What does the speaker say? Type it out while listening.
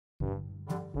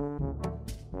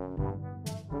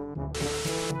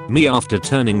Me after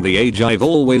turning the age I've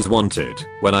always wanted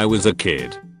when I was a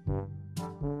kid.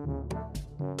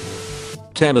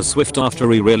 Taylor Swift after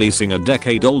re-releasing a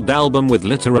decade-old album with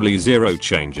literally zero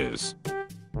changes.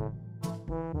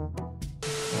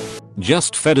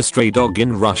 Just fed a stray dog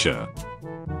in Russia.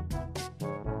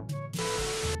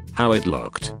 How it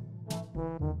looked.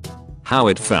 How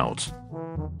it felt.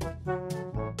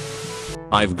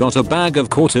 I've got a bag of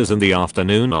quarters and the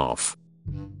afternoon off.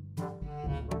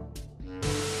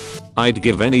 I'd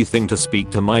give anything to speak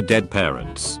to my dead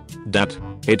parents. Dad,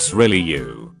 it's really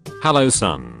you. Hello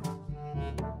son.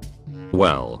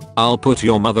 Well, I'll put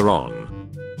your mother on.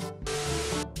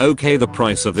 Okay, the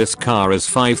price of this car is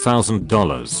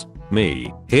 $5,000.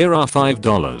 Me, here are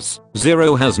 $5.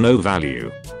 Zero has no value.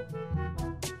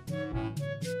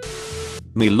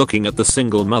 Me looking at the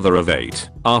single mother of 8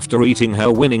 after eating her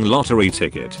winning lottery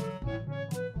ticket.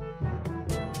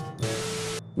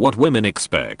 What women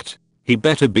expect. He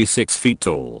better be 6 feet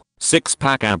tall,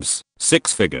 6-pack abs,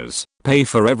 6 figures, pay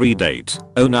for every date,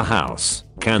 own a house,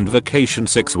 can vacation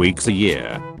 6 weeks a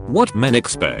year. What men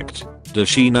expect. Does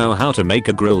she know how to make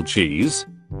a grilled cheese?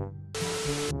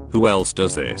 Who else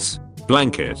does this?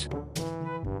 Blanket.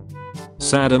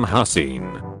 Saddam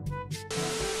Hussein.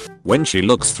 When she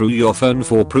looks through your phone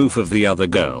for proof of the other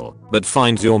girl, but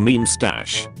finds your meme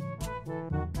stash.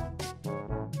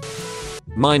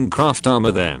 Minecraft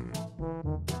armor then.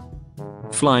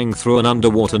 Flying through an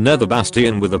underwater nether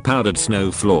bastion with a powdered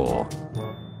snow floor.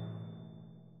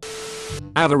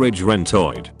 Average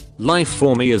rentoid. Life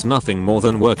for me is nothing more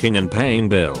than working and paying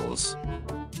bills.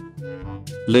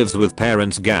 Lives with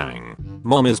parents gang.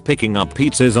 Mom is picking up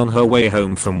pizzas on her way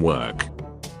home from work.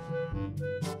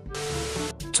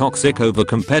 Toxic over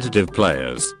competitive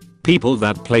players. People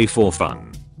that play for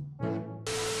fun.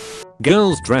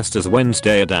 Girls dressed as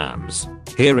Wednesday Addams.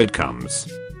 Here it comes.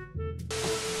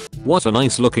 What a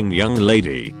nice looking young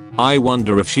lady. I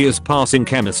wonder if she is passing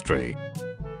chemistry.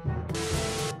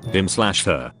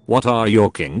 Him/her. What are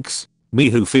your kinks? Me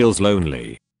who feels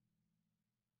lonely.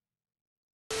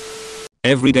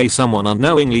 Every day someone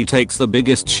unknowingly takes the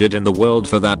biggest shit in the world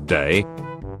for that day.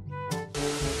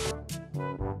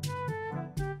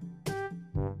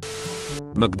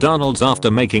 McDonald's after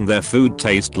making their food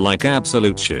taste like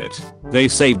absolute shit. They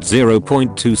saved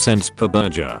 0.2 cents per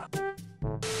burger.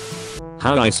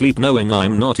 How I sleep knowing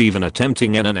I'm not even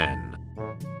attempting NNN.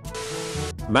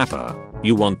 Mapper.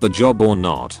 You want the job or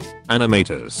not?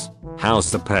 Animators. How's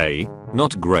the pay?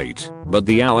 Not great, but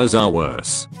the hours are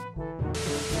worse.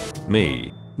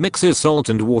 Me. Mixes salt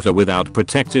and water without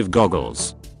protective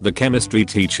goggles. The chemistry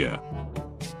teacher.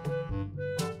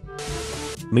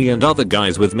 Me and other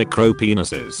guys with micro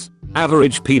penises.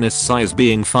 Average penis size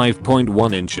being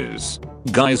 5.1 inches.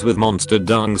 Guys with monster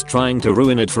dungs trying to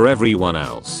ruin it for everyone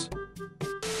else.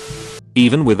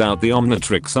 Even without the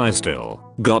Omnitrix I still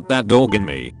got that dog in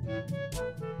me.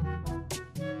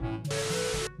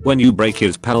 When you break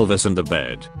his pelvis in the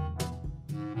bed.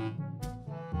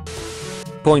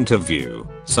 Point of view.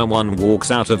 Someone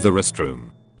walks out of the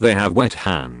restroom. They have wet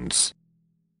hands.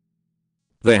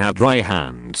 They have dry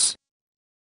hands.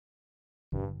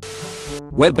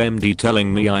 WebMD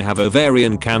telling me I have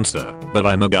ovarian cancer, but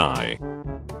I'm a guy.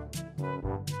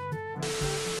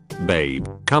 Babe,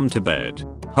 come to bed.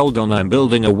 Hold on, I'm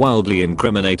building a wildly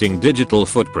incriminating digital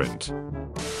footprint.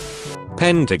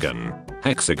 Pentagon,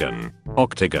 hexagon,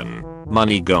 octagon,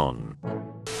 money gone.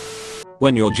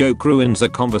 When your joke ruins a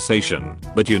conversation,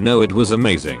 but you know it was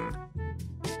amazing.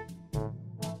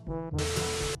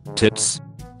 Tits.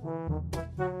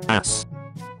 Ass.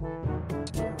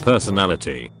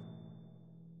 Personality.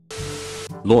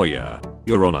 Lawyer.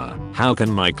 Your Honor, how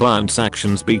can my client's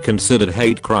actions be considered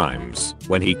hate crimes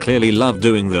when he clearly loved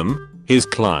doing them? His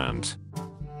client.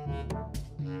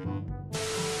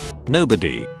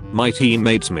 Nobody. My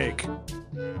teammates Mick.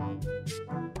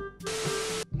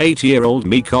 8-year-old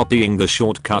me copying the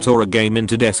shortcut or a game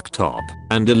into desktop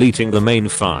and deleting the main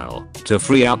file to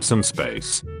free up some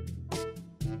space.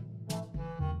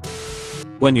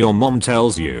 When your mom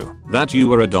tells you that you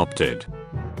were adopted.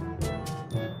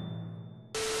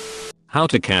 How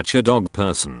to catch a dog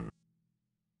person.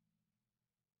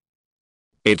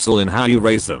 It's all in how you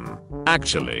raise them,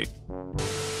 actually.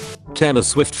 Taylor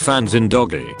Swift fans in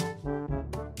doggy.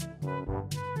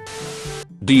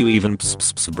 Do you even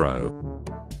ps bro?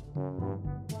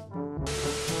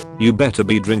 You better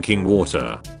be drinking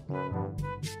water.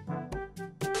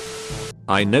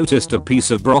 I noticed a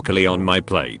piece of broccoli on my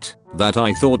plate that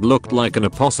I thought looked like an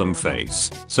opossum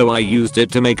face, so I used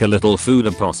it to make a little food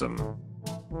opossum.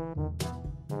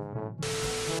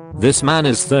 This man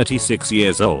is 36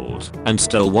 years old and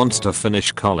still wants to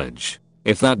finish college.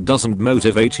 If that doesn't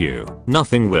motivate you,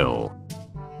 nothing will.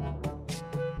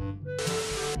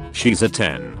 She's a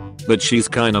 10, but she's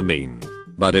kinda mean.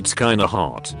 But it's kinda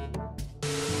hot.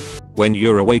 When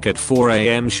you're awake at 4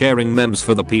 AM sharing memes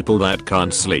for the people that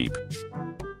can't sleep.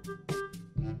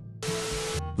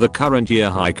 The current year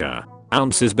hiker.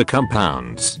 Ounces become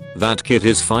pounds. That kid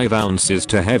is 5 ounces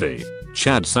too heavy.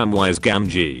 Chad Samwise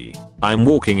Gamgee. I'm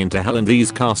walking into hell and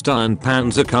these cast iron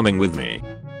pans are coming with me.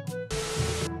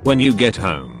 When you get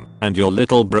home, and your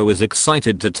little bro is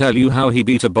excited to tell you how he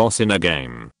beat a boss in a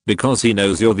game, because he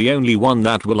knows you're the only one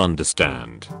that will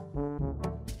understand.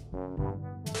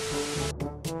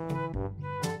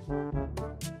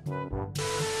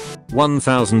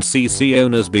 $1,000cc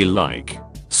owners be like,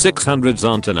 600s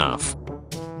aren't enough.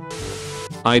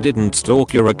 I didn't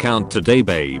stalk your account today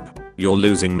babe, you're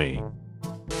losing me.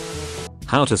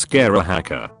 How to scare a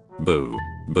hacker. Boo.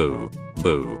 Boo.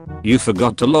 Boo. You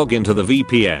forgot to log into the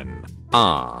VPN.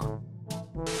 Ah.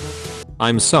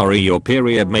 I'm sorry your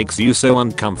period makes you so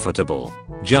uncomfortable.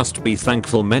 Just be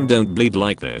thankful men don't bleed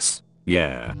like this.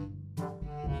 Yeah.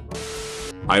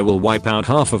 I will wipe out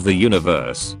half of the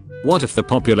universe. What if the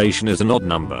population is an odd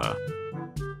number?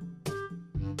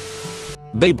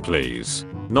 Babe please.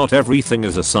 Not everything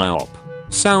is a psyop.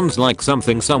 Sounds like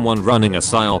something someone running a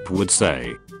psyop would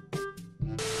say.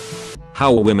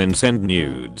 How women send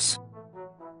nudes.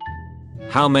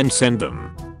 How men send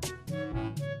them.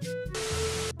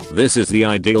 This is the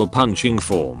ideal punching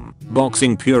form.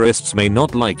 Boxing purists may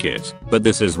not like it, but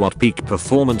this is what peak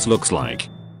performance looks like.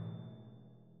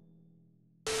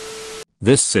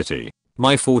 This city,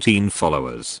 my 14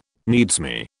 followers, needs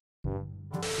me.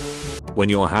 When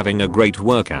you're having a great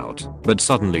workout, but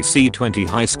suddenly see 20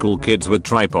 high school kids with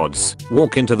tripods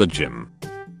walk into the gym.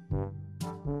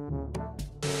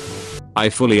 I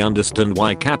fully understand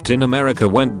why Captain America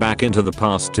went back into the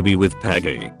past to be with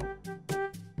Peggy.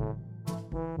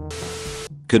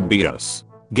 Could be us.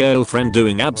 Girlfriend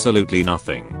doing absolutely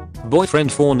nothing.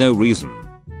 Boyfriend for no reason.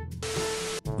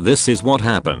 This is what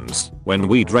happens when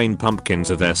we drain pumpkins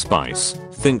of their spice.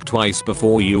 Think twice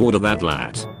before you order that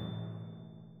lat.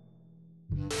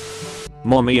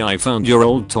 Mommy, I found your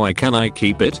old toy, can I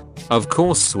keep it? Of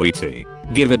course sweetie.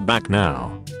 Give it back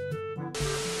now.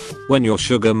 When your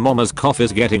sugar mama's cough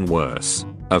is getting worse,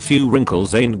 a few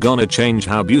wrinkles ain't gonna change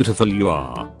how beautiful you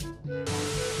are.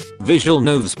 Visual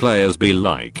novels players be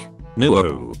like,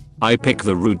 no, I picked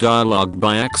the rude dialogue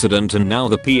by accident and now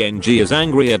the PNG is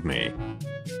angry at me.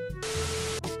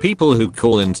 People who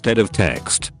call instead of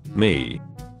text, me.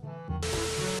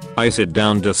 I sit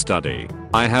down to study,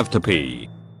 I have to pee.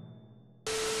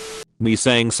 Me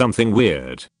saying something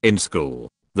weird in school,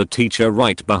 the teacher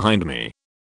right behind me.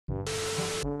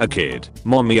 A kid,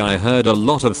 mommy, I heard a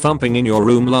lot of thumping in your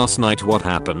room last night, what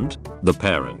happened? The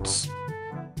parents.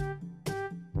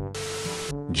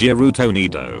 Jiruto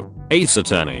Nido, Ace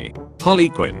Attorney, Harley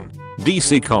Quinn,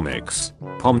 DC Comics,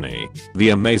 Pomni, The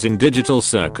Amazing Digital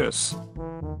Circus.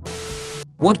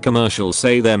 What commercials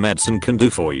say their medicine can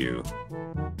do for you?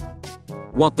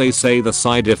 What they say the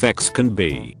side effects can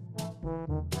be.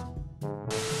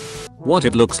 What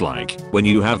it looks like when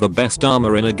you have the best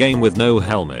armor in a game with no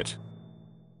helmet.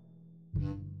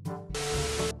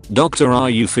 Doctor, are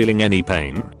you feeling any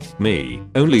pain? Me,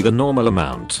 only the normal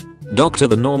amount. Doctor,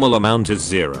 the normal amount is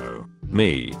 0.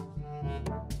 Me.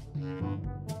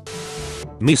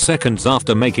 Me seconds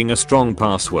after making a strong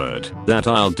password that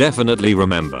I'll definitely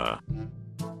remember.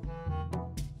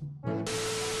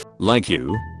 Like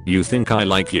you? You think I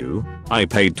like you? I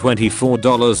paid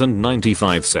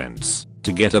 $24.95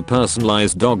 to get a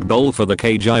personalized dog bowl for the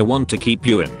cage I want to keep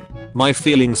you in. My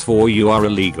feelings for you are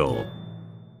illegal.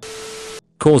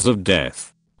 Cause of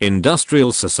death.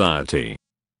 Industrial society.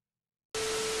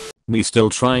 Me still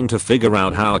trying to figure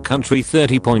out how a country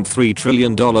 $30.3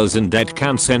 trillion in debt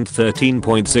can send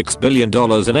 $13.6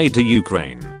 billion in aid to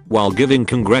Ukraine while giving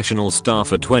congressional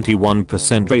staff a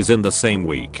 21% raise in the same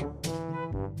week.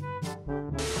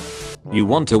 You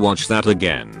want to watch that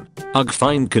again? Ugh,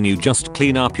 fine, can you just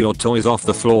clean up your toys off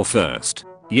the floor first?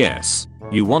 Yes.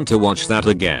 You want to watch that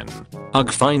again?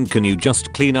 Ugh, fine, can you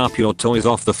just clean up your toys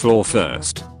off the floor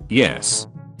first? Yes.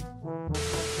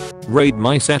 Raid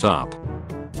my setup.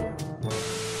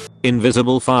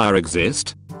 Invisible fire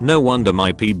exist? No wonder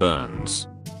my pee burns.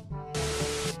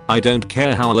 I don't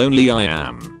care how lonely I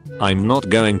am. I'm not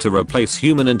going to replace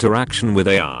human interaction with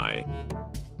AI.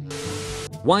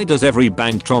 Why does every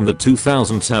bank from the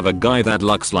 2000s have a guy that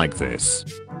looks like this?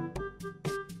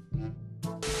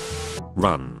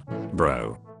 Run,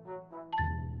 bro.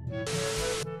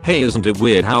 Hey, isn't it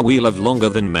weird how we live longer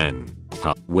than men?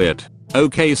 Huh, weird.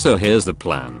 Okay, so here's the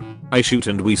plan. I shoot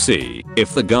and we see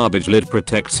if the garbage lid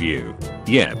protects you.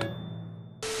 Yep.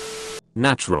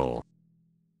 Natural.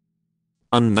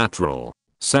 Unnatural.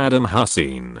 Saddam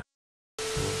Hussein.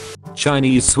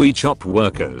 Chinese sweet shop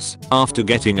workers after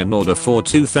getting an order for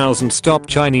 2,000 Stop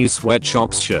Chinese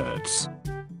Sweatshops shirts.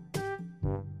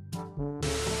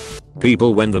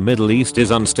 People when the Middle East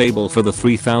is unstable for the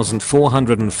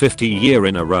 3,450 year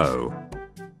in a row.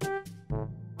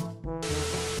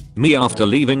 Me after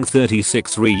leaving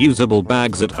 36 reusable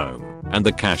bags at home and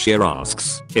the cashier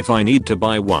asks if I need to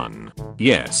buy one.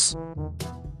 Yes.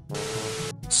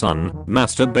 Son,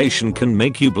 masturbation can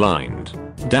make you blind.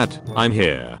 Dad, I'm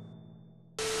here.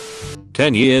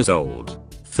 10 years old.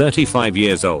 35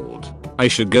 years old. I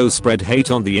should go spread hate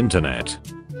on the internet.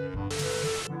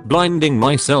 Blinding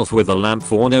myself with a lamp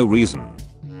for no reason.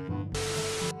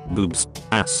 Boobs.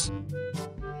 Ass.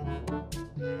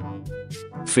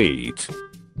 Feet.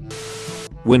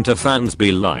 Winter fans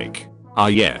be like, ah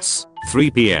yes,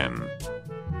 3 PM.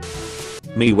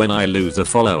 Me when I lose a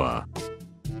follower.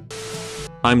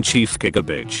 I'm Chief Kicker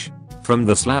Bitch. From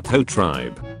the Slap Ho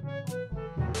tribe.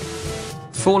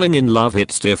 Falling in love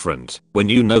hits different when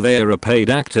you know they're a paid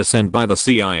actor sent by the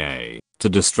CIA to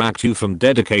distract you from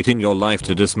dedicating your life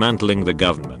to dismantling the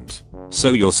government.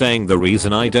 So you're saying the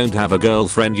reason I don't have a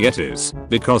girlfriend yet is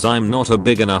because I'm not a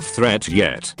big enough threat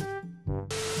yet.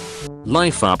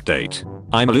 Life update.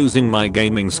 I'm losing my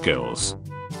gaming skills.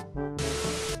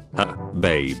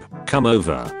 Babe, come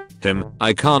over. Him,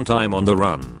 I can't, I'm on the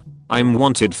run. I'm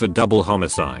wanted for double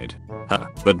homicide.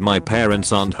 But my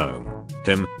parents aren't home.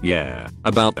 Him, yeah,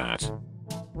 about that.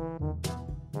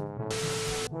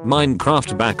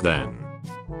 Minecraft back then.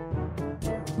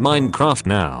 Minecraft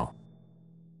now.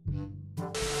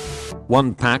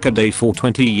 1 pack a day for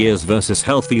 20 years versus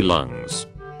healthy lungs.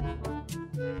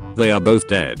 They are both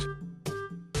dead.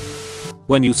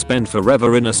 When you spend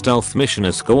forever in a stealth mission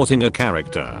escorting a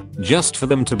character just for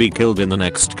them to be killed in the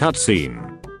next cutscene.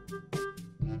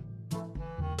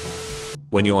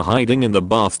 When you're hiding in the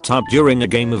bathtub during a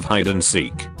game of hide and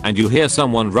seek and you hear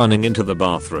someone running into the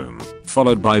bathroom,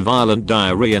 followed by violent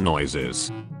diarrhea noises.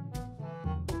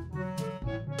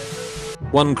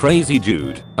 One crazy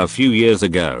dude, a few years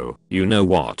ago, you know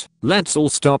what, let's all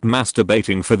stop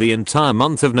masturbating for the entire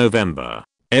month of November.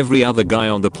 Every other guy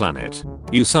on the planet.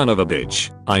 You son of a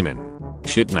bitch, I'm in.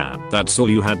 Shit man, that's all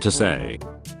you had to say.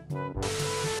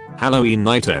 Halloween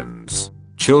night ends.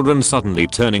 Children suddenly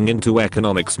turning into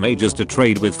economics majors to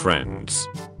trade with friends.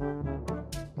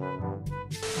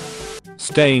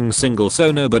 Staying single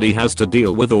so nobody has to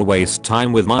deal with or waste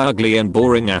time with my ugly and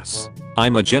boring ass.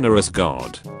 I'm a generous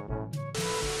god.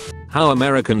 How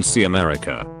Americans see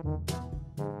America.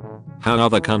 How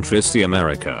other countries see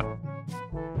America.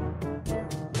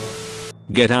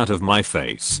 Get out of my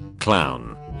face,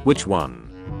 clown. Which one?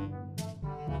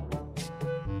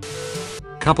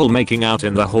 Couple making out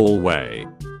in the hallway.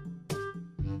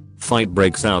 Fight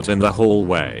breaks out in the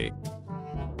hallway.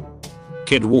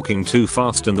 Kid walking too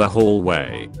fast in the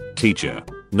hallway. Teacher,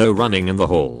 no running in the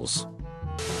halls.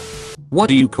 What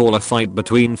do you call a fight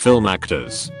between film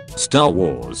actors? Star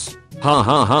Wars. Ha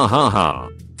ha ha ha ha.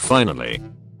 Finally.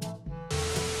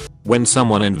 When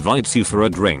someone invites you for a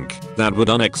drink that would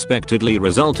unexpectedly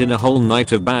result in a whole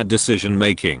night of bad decision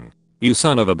making. You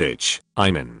son of a bitch,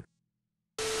 I'm in.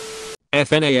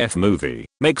 FNAF movie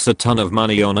makes a ton of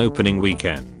money on opening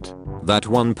weekend. That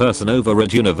one person over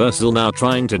at Universal now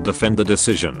trying to defend the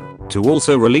decision to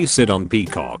also release it on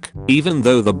Peacock, even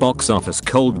though the box office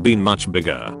could been much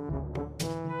bigger.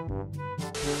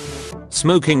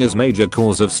 Smoking is major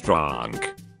cause of strunk.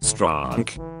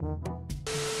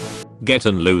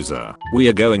 Gettin' loser, we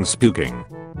are going spooking.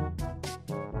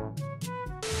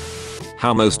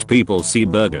 How most people see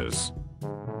burgers.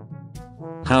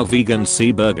 How vegans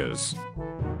see burgers.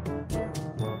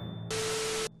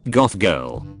 Goth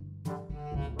girl.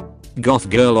 Goth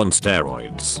girl on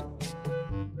steroids.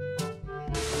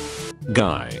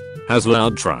 Guy has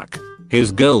loud truck.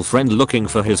 His girlfriend looking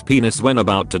for his penis when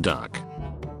about to duck.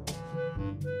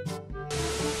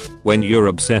 When you're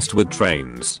obsessed with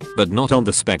trains, but not on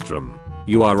the spectrum,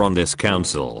 you are on this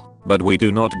council, but we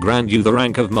do not grant you the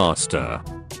rank of master.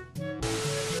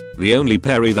 The only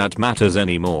Perry that matters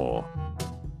anymore.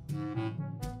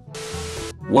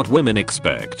 What women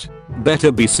expect.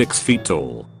 Better be 6 feet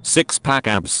tall, 6-pack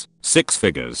abs, 6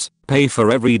 figures, pay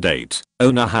for every date,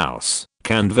 own a house,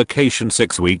 canned vacation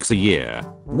 6 weeks a year.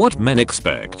 What men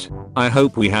expect. I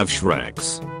hope we have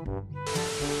Shreks.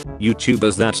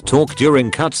 YouTubers that talk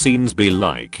during cutscenes be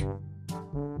like.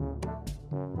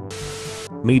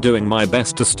 Me doing my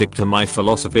best to stick to my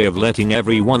philosophy of letting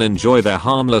everyone enjoy their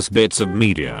harmless bits of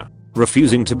media.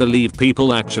 Refusing to believe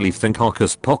people actually think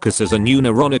Hocus Pocus is a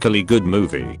unironically good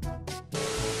movie.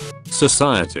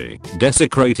 Society.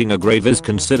 Desecrating a grave is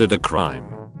considered a crime.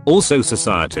 Also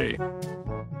society.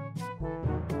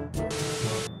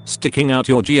 Sticking out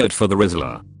your geode for the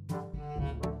Rizzler.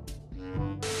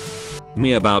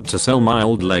 Me about to sell my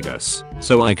old Legos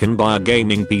so I can buy a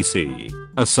gaming PC.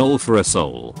 A soul for a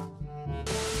soul.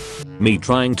 Me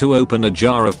trying to open a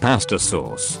jar of pasta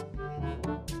sauce.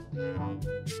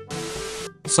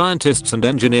 Scientists and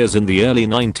engineers in the early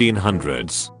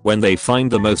 1900s, when they find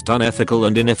the most unethical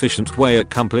and inefficient way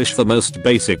accomplish the most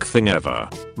basic thing ever.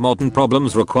 Modern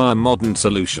problems require modern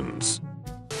solutions.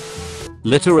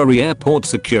 Literary airport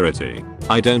security.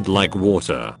 I don't like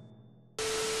water.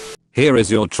 Here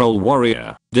is your troll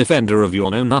warrior, defender of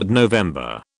your Nonad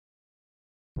November.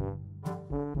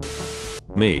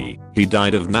 Me, he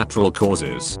died of natural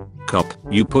causes. Cop,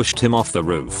 you pushed him off the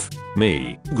roof.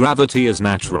 Me, gravity is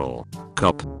natural.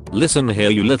 Cop, listen here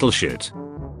you little shit.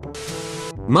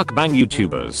 Mukbang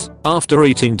YouTubers, after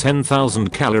eating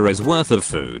 10,000 calories worth of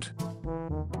food.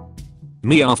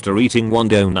 Me after eating one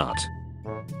donut.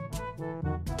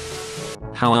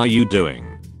 How are you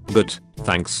doing? Good,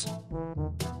 thanks.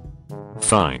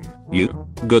 Fine, you?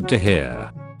 Good to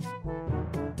hear.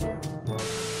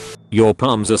 Your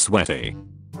palms are sweaty.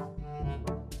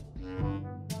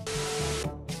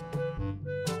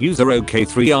 User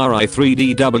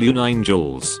OK3RI3DW9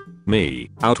 Jules. Me,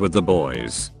 out with the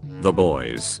boys. The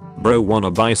boys. Bro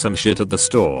wanna buy some shit at the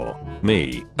store.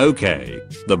 Me, okay.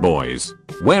 The boys.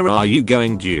 Where are you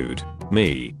going dude?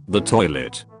 Me, the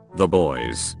toilet. The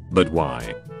boys. But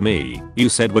why? Me, you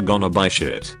said we're gonna buy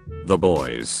shit. The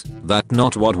boys. That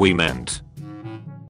not what we meant.